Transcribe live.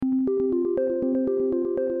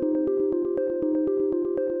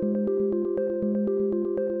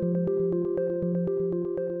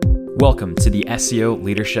Welcome to the SEO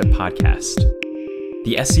Leadership Podcast.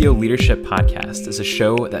 The SEO Leadership Podcast is a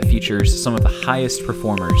show that features some of the highest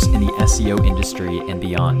performers in the SEO industry and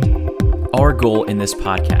beyond. Our goal in this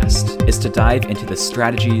podcast is to dive into the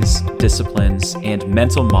strategies, disciplines, and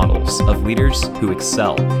mental models of leaders who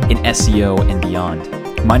excel in SEO and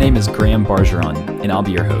beyond. My name is Graham Bargeron, and I'll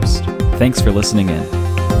be your host. Thanks for listening in.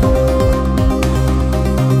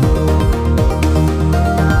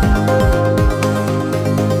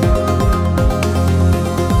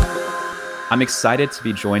 I'm excited to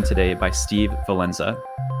be joined today by Steve Valenza.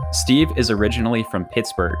 Steve is originally from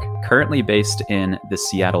Pittsburgh, currently based in the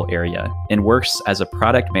Seattle area, and works as a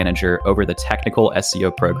product manager over the technical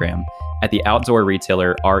SEO program at the outdoor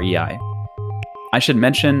retailer REI. I should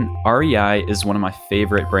mention, REI is one of my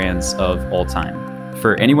favorite brands of all time.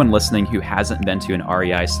 For anyone listening who hasn't been to an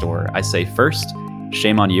REI store, I say first,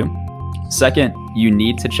 shame on you. Second, you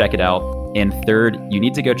need to check it out. And third, you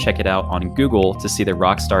need to go check it out on Google to see the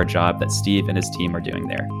rockstar job that Steve and his team are doing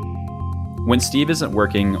there. When Steve isn't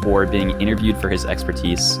working or being interviewed for his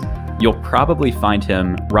expertise, you'll probably find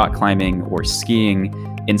him rock climbing or skiing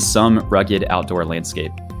in some rugged outdoor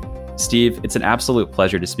landscape. Steve, it's an absolute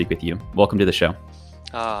pleasure to speak with you. Welcome to the show.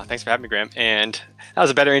 Thanks for having me, Graham. And that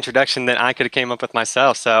was a better introduction than I could have came up with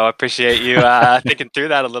myself. So I appreciate you thinking through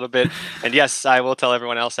that a little bit. And yes, I will tell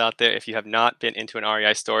everyone else out there, if you have not been into an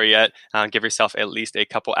REI store yet, give yourself at least a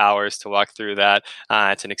couple hours to walk through that.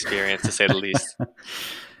 It's an experience, to say the least.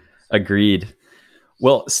 Agreed.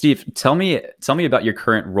 Well, Steve, tell me about your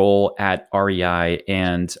current role at REI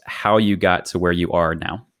and how you got to where you are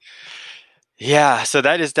now. Yeah, so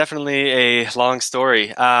that is definitely a long story.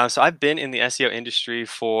 So I've been in the SEO industry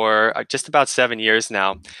for just about 7 years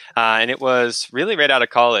now, and it was really right out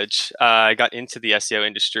of college. I got into the SEO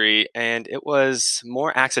industry, and it was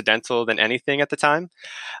more accidental than anything at the time.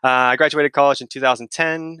 I graduated college in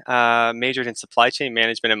 2010, majored in supply chain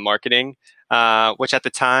management and marketing, which at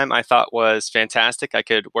the time I thought was fantastic. I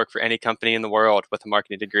could work for any company in the world with a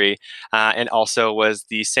marketing degree, and also was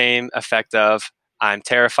the same effect of I'm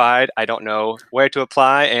terrified, I don't know where to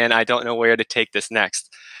apply, and I don't know where to take this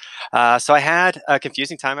next. So I had a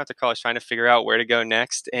confusing time after college trying to figure out where to go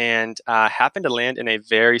next, and happened to land in a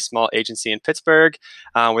very small agency in Pittsburgh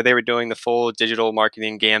where they were doing the full digital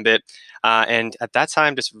marketing gambit. And at that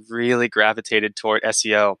time, just really gravitated toward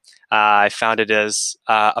SEO. I found it as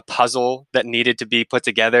a puzzle that needed to be put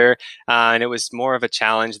together, and it was more of a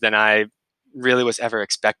challenge than I really was ever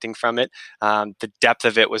expecting from it. The depth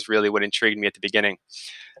of it was really what intrigued me at the beginning.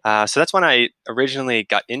 So that's when I originally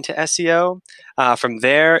got into SEO. From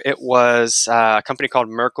there, it was a company called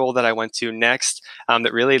Merkle that I went to next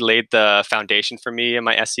that really laid the foundation for me in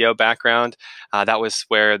my SEO background. That was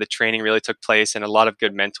where the training really took place, and a lot of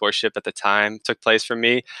good mentorship at the time took place for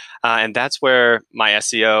me. And that's where my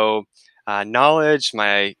SEO knowledge,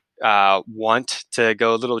 my want to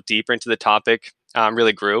go a little deeper into the topic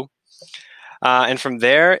really grew. And from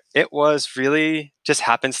there, it was really just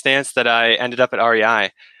happenstance that I ended up at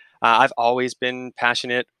REI. I've always been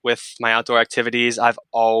passionate with my outdoor activities. I've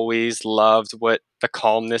always loved what the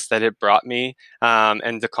calmness that it brought me,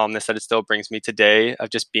 and the calmness that it still brings me today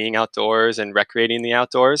of just being outdoors and recreating the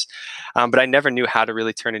outdoors. But I never knew how to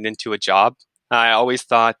really turn it into a job. I always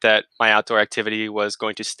thought that my outdoor activity was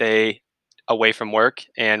going to stay away from work,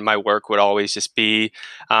 and my work would always just be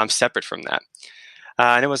separate from that.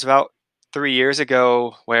 And it was about 3 years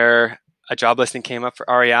ago where a job listing came up for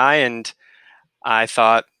REI, and I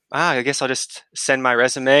thought, I guess I'll just send my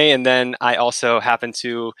resume. And then I also happened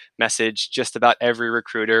to message just about every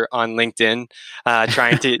recruiter on LinkedIn,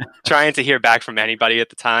 trying to hear back from anybody at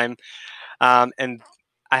the time. And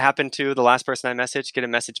I happened to, the last person I messaged, get a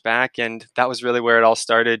message back, and that was really where it all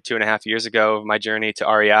started 2.5 years ago, my journey to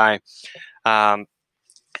REI.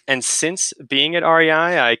 And since being at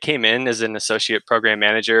REI, I came in as an associate program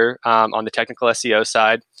manager on the technical SEO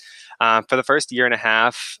side. For the first year and a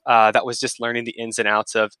half, that was just learning the ins and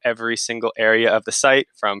outs of every single area of the site,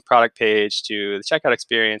 from product page to the checkout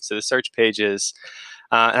experience to the search pages.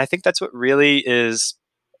 And I think that's what really is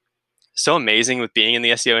so amazing with being in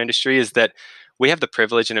the SEO industry, is that we have the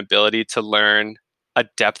privilege and ability to learn a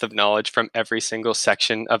depth of knowledge from every single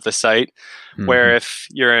section of the site, where if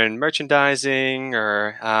you're in merchandising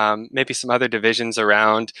or maybe some other divisions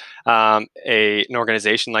around an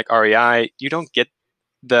organization like REI, you don't get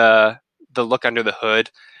the look under the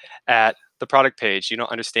hood at the product page. You don't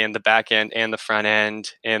understand the back end and the front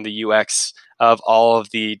end and the UX of all of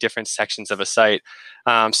the different sections of a site.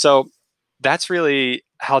 So that's really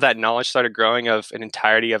how that knowledge started growing of an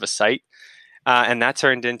entirety of a site. And that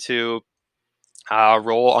turned into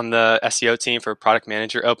role on the SEO team for product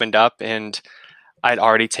manager opened up, and I'd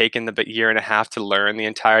already taken the year and a half to learn the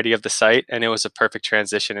entirety of the site, and it was a perfect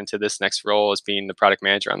transition into this next role as being the product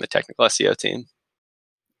manager on the technical SEO team.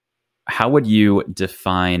 How would you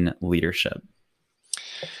define leadership?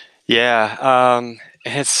 Yeah,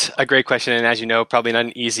 it's a great question, and as you know, probably not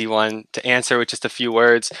an easy one to answer with just a few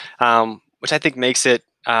words, which I think makes it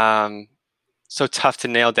so tough to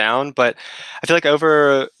nail down. But I feel like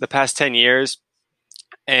over the past 10 years,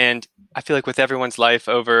 and I feel like with everyone's life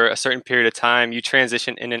over a certain period of time, you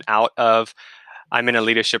transition in and out of I'm in a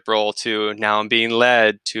leadership role to now I'm being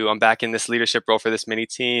led to I'm back in this leadership role for this mini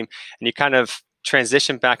team. And you kind of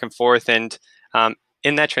transition back and forth. And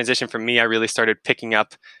in that transition for me, I really started picking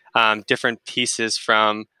up different pieces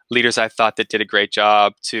from leaders I thought that did a great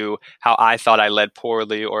job to how I thought I led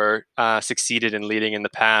poorly or succeeded in leading in the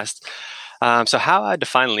past. So how I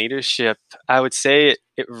define leadership, I would say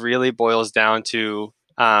it really boils down to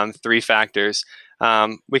three factors.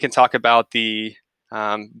 We can talk about the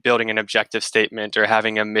building an objective statement or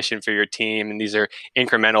having a mission for your team. And these are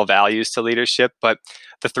incremental values to leadership. But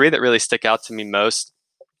the three that really stick out to me most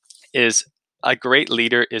is a great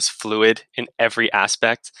leader is fluid in every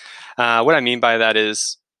aspect. What I mean by that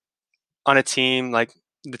is on a team like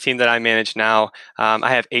the team that I manage now,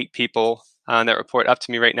 I have 8 people that report up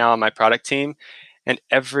to me right now on my product team. And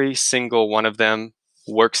every single one of them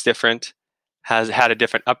works different, has had a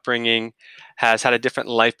different upbringing, has had a different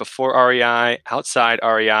life before REI, outside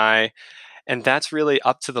REI. And that's really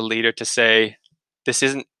up to the leader to say, this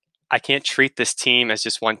isn't, I can't treat this team as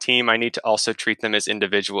just one team. I need to also treat them as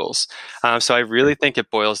individuals. So I really think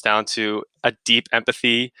it boils down to a deep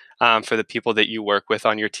empathy for the people that you work with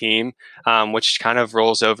on your team, which kind of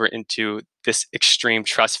rolls over into this extreme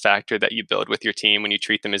trust factor that you build with your team when you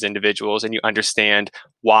treat them as individuals and you understand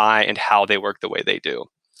why and how they work the way they do.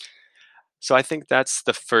 So I think that's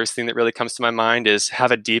the first thing that really comes to my mind is have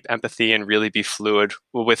a deep empathy and really be fluid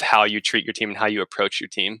with how you treat your team and how you approach your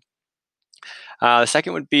team. The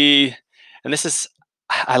second would be, and this is,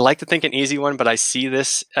 I like to think an easy one, but I see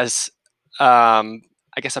this as, I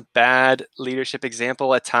guess, a bad leadership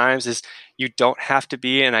example at times is you don't have to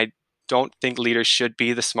be, and I don't think leaders should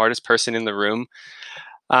be the smartest person in the room.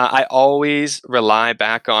 I always rely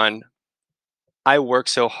back on, I work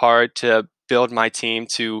so hard to build my team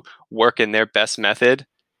to work in their best method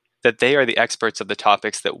that they are the experts of the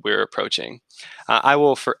topics that we're approaching. I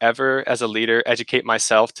will forever, as a leader, educate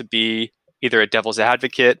myself to be either a devil's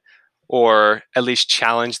advocate or at least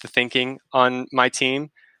challenge the thinking on my team.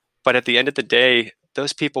 But at the end of the day,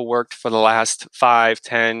 those people worked for the last 5,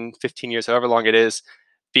 10, 15 years, however long it is,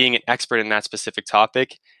 being an expert in that specific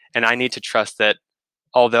topic. And I need to trust that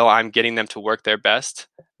although I'm getting them to work their best,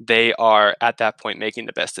 they are at that point making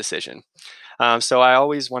the best decision. So I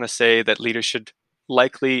always want to say that leaders should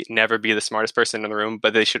likely never be the smartest person in the room,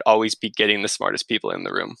 but they should always be getting the smartest people in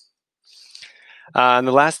the room. And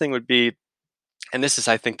the last thing would be, and this is,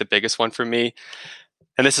 I think, the biggest one for me,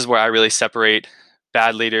 and this is where I really separate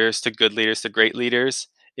bad leaders to good leaders to great leaders,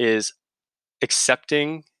 is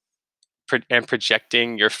accepting and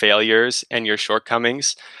projecting your failures and your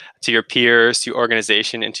shortcomings to your peers, to your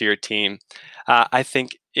organization, and to your team. I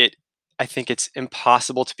think it's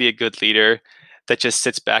impossible to be a good leader that just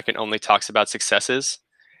sits back and only talks about successes.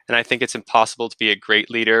 And I think it's impossible to be a great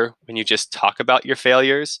leader when you just talk about your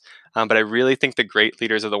failures. But I really think the great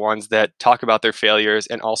leaders are the ones that talk about their failures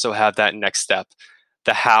and also have that next step,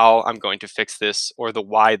 the how I'm going to fix this or the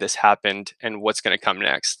why this happened and what's going to come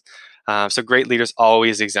next. So great leaders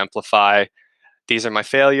always exemplify, these are my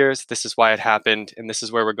failures, this is why it happened, and this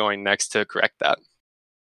is where we're going next to correct that.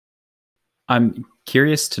 I'm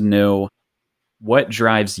curious to know what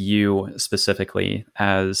drives you specifically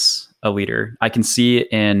as a leader. I can see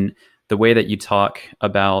in the way that you talk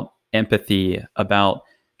about empathy, about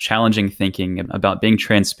challenging thinking, about being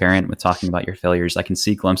transparent with talking about your failures. I can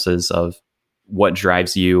see glimpses of what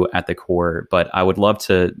drives you at the core, but I would love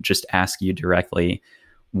to just ask you directly,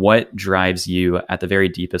 what drives you at the very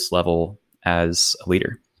deepest level as a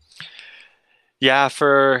leader? Yeah,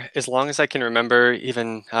 for as long as I can remember,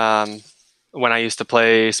 even when I used to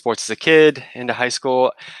play sports as a kid into high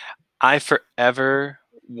school, I forever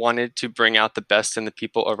wanted to bring out the best in the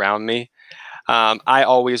people around me. I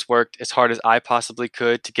always worked as hard as I possibly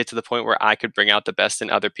could to get to the point where I could bring out the best in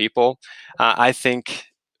other people. I think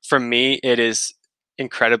for me, it is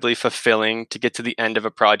incredibly fulfilling to get to the end of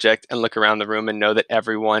a project and look around the room and know that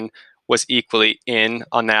everyone was equally in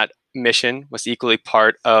on that mission, was equally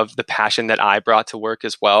part of the passion that I brought to work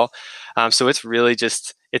as well. So it's really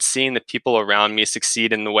just, it's seeing the people around me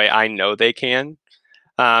succeed in the way I know they can.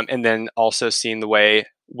 And then also seeing the way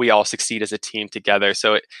we all succeed as a team together.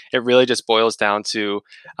 So it really just boils down to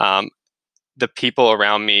the people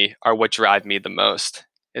around me are what drive me the most.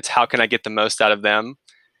 It's how can I get the most out of them?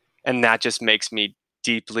 And that just makes me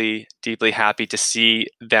deeply, deeply happy to see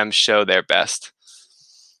them show their best.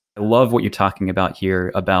 I love what you're talking about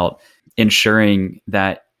here about ensuring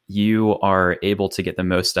that you are able to get the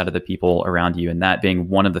most out of the people around you, and that being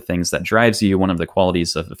one of the things that drives you, one of the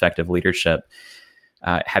qualities of effective leadership.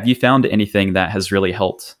 Have you found anything that has really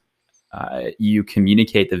helped you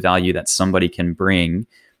communicate the value that somebody can bring,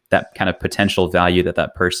 that kind of potential value that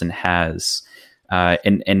that person has,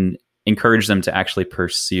 and encourage them to actually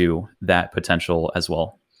pursue that potential as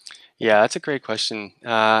well? Yeah, that's a great question.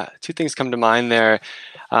 Two things come to mind there.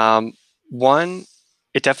 One,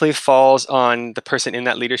 it definitely falls on the person in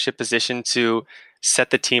that leadership position to set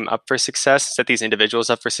the team up for success, set these individuals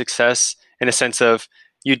up for success in a sense of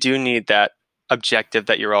you do need that objective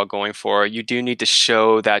that you're all going for. You do need to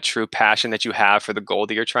show that true passion that you have for the goal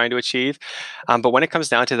that you're trying to achieve. But when it comes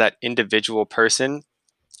down to that individual person,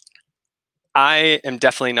 I am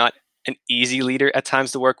definitely not an easy leader at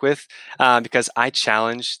times to work with because I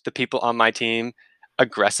challenge the people on my team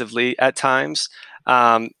aggressively at times.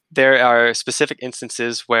 There are specific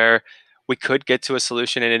instances where we could get to a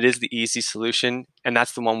solution and it is the easy solution, and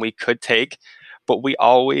that's the one we could take. But we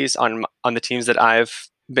always, on the teams that I've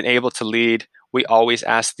been able to lead, we always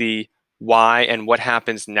ask the why and what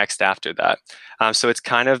happens next after that. So it's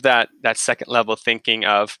kind of that second level thinking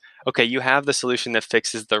of, okay, you have the solution that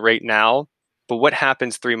fixes the right now, but what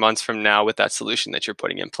happens 3 months from now with that solution that you're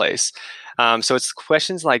putting in place? So it's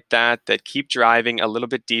questions like that that keep driving a little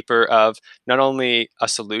bit deeper of not only a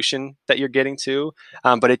solution that you're getting to,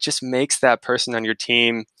 but it just makes that person on your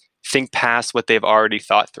team think past what they've already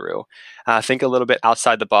thought through, think a little bit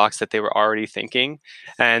outside the box that they were already thinking.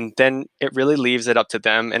 And then it really leaves it up to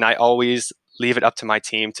them. And I always leave it up to my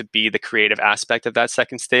team to be the creative aspect of that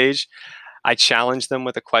second stage. I challenge them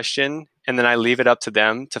with a question, and then I leave it up to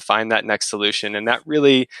them to find that next solution. And that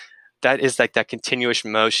is like that continuous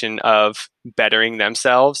motion of bettering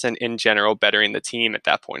themselves and in general bettering the team at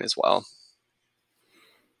that point as well.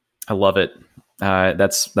 I love it.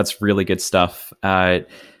 That's really good stuff.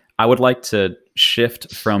 I would like to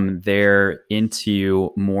shift from there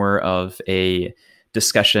into more of a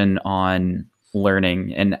discussion on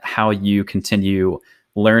learning and how you continue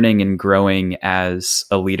learning and growing as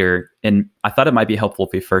a leader. And I thought it might be helpful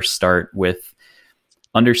if we first start with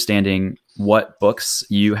understanding what books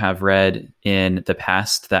you have read in the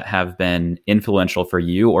past that have been influential for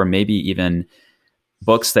you, or maybe even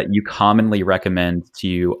books that you commonly recommend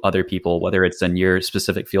to other people, whether it's in your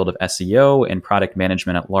specific field of SEO and product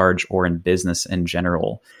management at large or in business in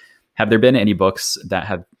general. Have there been any books that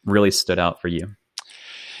have really stood out for you?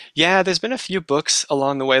 Yeah, there's been a few books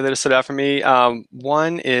along the way that have stood out for me.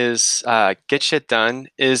 One is Get Shit Done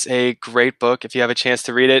is a great book if you have a chance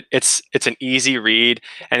to read it. It's an easy read,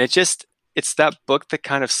 and it's that book that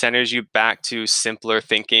kind of centers you back to simpler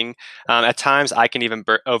thinking. At times, I can even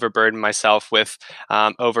overburden myself with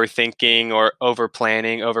overthinking or over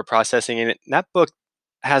planning, over processing, and that book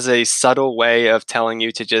has a subtle way of telling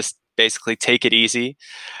you to just basically take it easy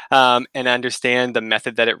and understand the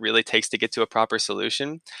method that it really takes to get to a proper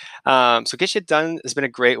solution. So Get Shit Done has been a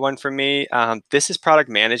great one for me. This is product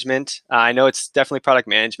management. I know it's definitely product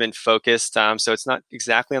management focused, so it's not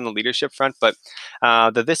exactly on the leadership front, but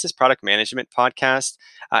the This is Product Management podcast,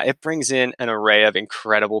 it brings in an array of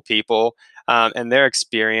incredible people, and their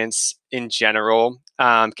experience in general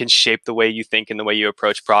can shape the way you think and the way you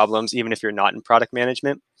approach problems, even if you're not in product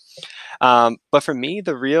management. But for me,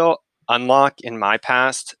 the real unlock in my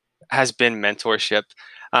past has been mentorship.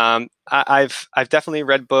 I've definitely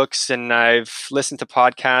read books and I've listened to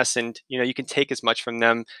podcasts, and you can take as much from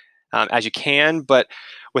them as you can. But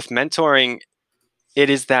with mentoring, it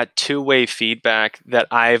is that two-way feedback that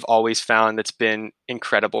I've always found that's been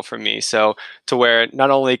incredible for me. So to where not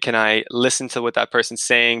only can I listen to what that person's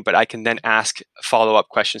saying, but I can then ask follow-up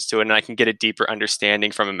questions to it, and I can get a deeper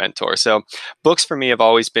understanding from a mentor. So books for me have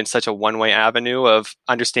always been such a one-way avenue of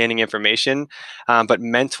understanding information, but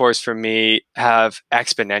mentors for me have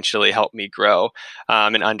exponentially helped me grow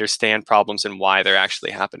and understand problems and why they're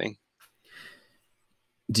actually happening.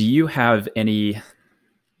 Do you have any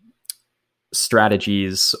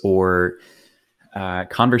strategies or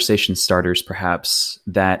conversation starters, perhaps,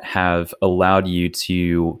 that have allowed you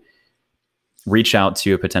to reach out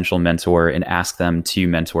to a potential mentor and ask them to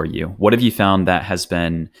mentor you? What have you found that has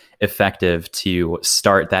been effective to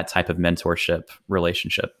start that type of mentorship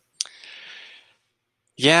relationship?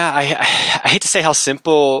 Yeah, I hate to say how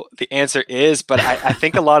simple the answer is, but I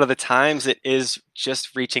think a lot of the times it is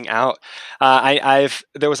just reaching out.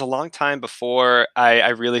 There was a long time before I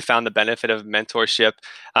really found the benefit of mentorship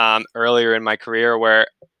earlier in my career where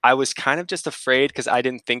I was kind of just afraid because I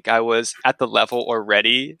didn't think I was at the level or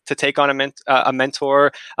ready to take on a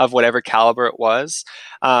mentor of whatever caliber it was.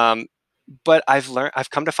 Um, but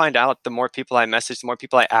I've come to find out the more people I message, the more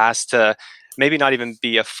people I ask to maybe not even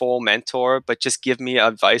be a full mentor, but just give me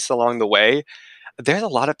advice along the way. There's a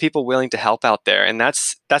lot of people willing to help out there, and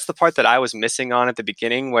that's the part that I was missing on at the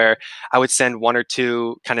beginning, where I would send one or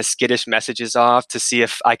two kind of skittish messages off to see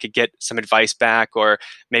if I could get some advice back or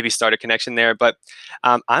maybe start a connection there. But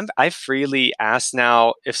I freely ask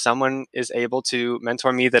now if someone is able to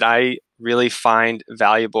mentor me that I really find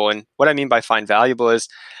valuable. And what I mean by find valuable is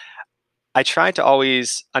I try to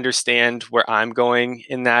always understand where I'm going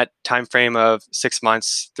in that time frame of 6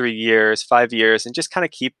 months, 3 years, 5 years, and just kind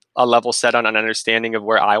of keep a level set on an understanding of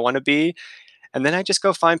where I want to be. And then I just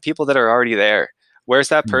go find people that are already there. Where's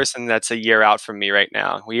that Mm. person that's a year out from me right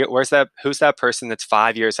now? Who's that person that's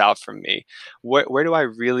 5 years out from me? Where do I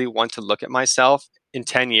really want to look at myself in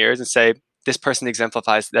 10 years and say, this person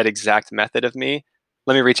exemplifies that exact method of me?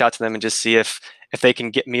 Let me reach out to them and just see if they can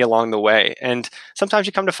get me along the way. And sometimes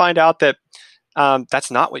you come to find out that that's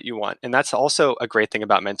not what you want. And that's also a great thing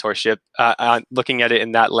about mentorship. Looking at it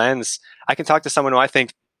in that lens, I can talk to someone who I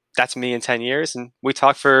think that's me in 10 years. And we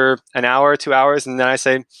talk for an hour, 2 hours. And then I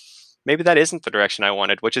say, maybe that isn't the direction I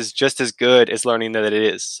wanted, which is just as good as learning that it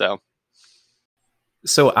is. So,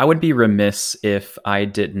 So I would be remiss if I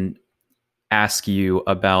didn't ask you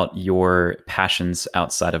about your passions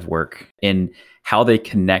outside of work and how they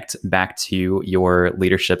connect back to your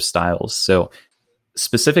leadership styles. So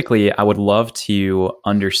specifically, I would love to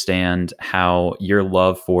understand how your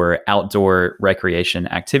love for outdoor recreation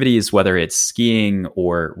activities, whether it's skiing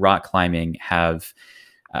or rock climbing, have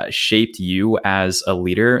shaped you as a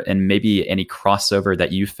leader, and maybe any crossover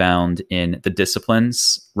that you found in the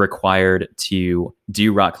disciplines required to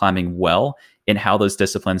do rock climbing well, and how those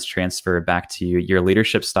disciplines transfer back to your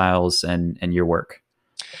leadership styles and your work.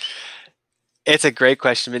 it's a great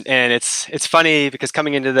question, and it's funny because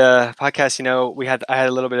coming into the podcast, I had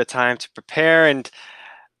a little bit of time to prepare, and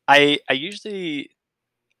I usually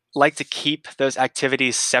like to keep those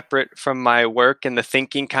activities separate from my work, and the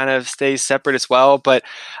thinking kind of stays separate as well. But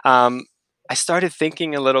um, I started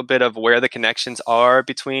thinking a little bit of where the connections are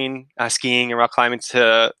between skiing and rock climbing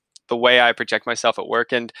to the way I project myself at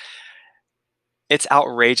work, and it's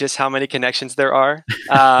outrageous how many connections there are.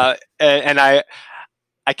 And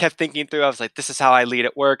I kept thinking through. I was like, this is how I lead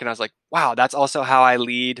at work, and I was like, wow, that's also how I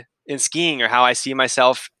lead in skiing, or how I see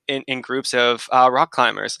myself in groups of rock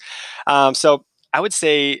climbers. So I would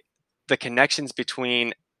say the connections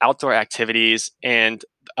between outdoor activities and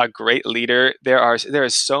a great leader, there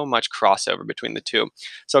is so much crossover between the two.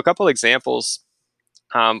 So a couple examples.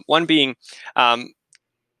 One being,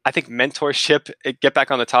 I think mentorship, get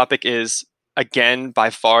back on the topic, is again by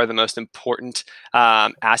far the most important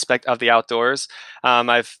aspect of the outdoors.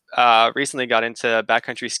 I've recently got into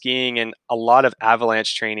backcountry skiing, and a lot of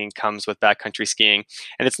avalanche training comes with backcountry skiing.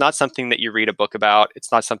 And it's not something that you read a book about,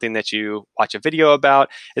 it's not something that you watch a video about,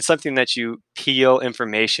 it's something that you peel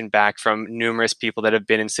information back from numerous people that have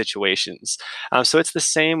been in situations. So it's the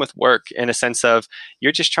same with work in a sense of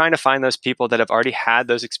you're just trying to find those people that have already had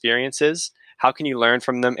those experiences. How can you learn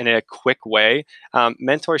from them in a quick way?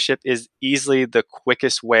 Mentorship is easily the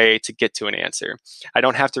quickest way to get to an answer. I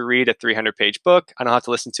don't have to read a 300-page book. I don't have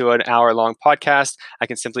to listen to an hour-long podcast. I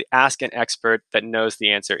can simply ask an expert that knows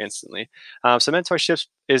the answer instantly. So mentorship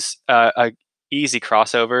is a easy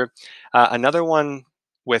crossover. Another one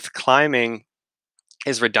with climbing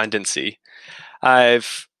is redundancy.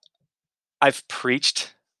 I've I've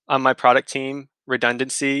preached on my product team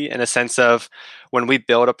redundancy in a sense of when we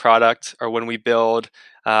build a product or when we build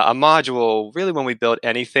a module, really when we build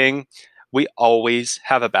anything, we always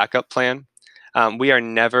have a backup plan. We are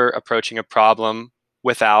never approaching a problem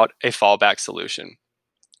without a fallback solution.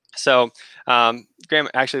 So, Graham,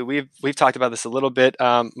 actually, we've talked about this a little bit.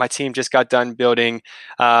 My team just got done building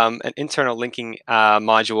an internal linking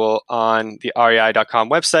module on the rei.com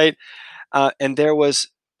website, and there was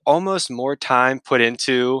almost more time put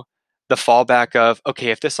into the fallback of,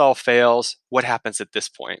 okay, if this all fails, what happens at this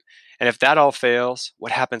point? And if that all fails,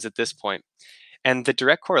 what happens at this point? And the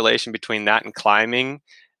direct correlation between that and climbing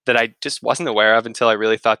that I just wasn't aware of until I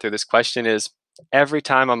really thought through this question is every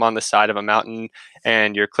time I'm on the side of a mountain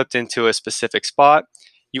and you're clipped into a specific spot,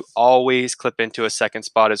 you always clip into a second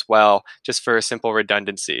spot as well, just for a simple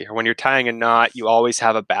redundancy. Or when you're tying a knot, you always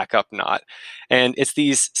have a backup knot. And it's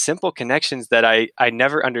these simple connections that I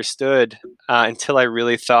never understood until I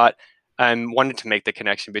really thought I wanted to make the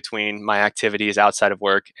connection between my activities outside of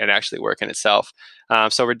work and actually work in itself.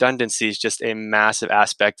 So redundancy is just a massive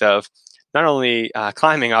aspect of not only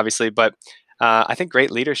climbing, obviously, but I think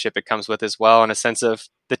great leadership it comes with as well, in a sense of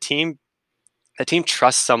the team. The team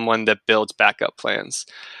trusts someone that builds backup plans.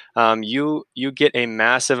 You get a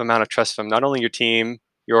massive amount of trust from not only your team,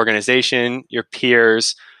 your organization, your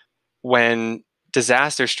peers. When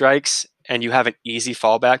disaster strikes and you have an easy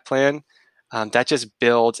fallback plan, that just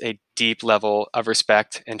builds a deep level of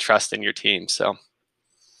respect and trust in your team. So,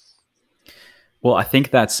 well, I think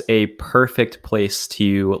that's a perfect place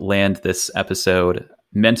to land this episode.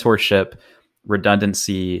 Mentorship,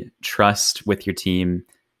 redundancy, trust with your team.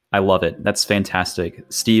 I love it. That's fantastic.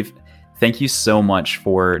 Steve, thank you so much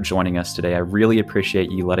for joining us today. I really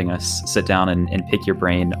appreciate you letting us sit down and pick your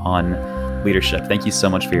brain on leadership. Thank you so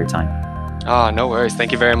much for your time. Oh, no worries.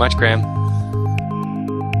 Thank you very much, Graham.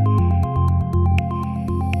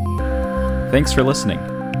 Thanks for listening.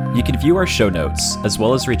 You can view our show notes as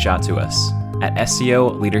well as reach out to us at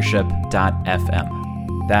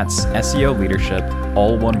seoleadership.fm. That's SEO Leadership,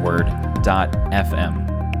 all one word,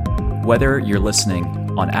 .fm. Whether you're listening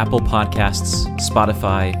on Apple Podcasts,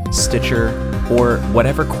 Spotify, Stitcher, or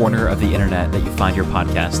whatever corner of the internet that you find your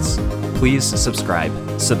podcasts, please subscribe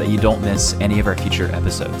so that you don't miss any of our future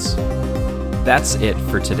episodes. That's it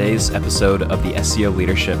for today's episode of the SEO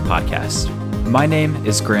Leadership Podcast. My name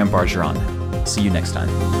is Graham Bargeron. See you next time.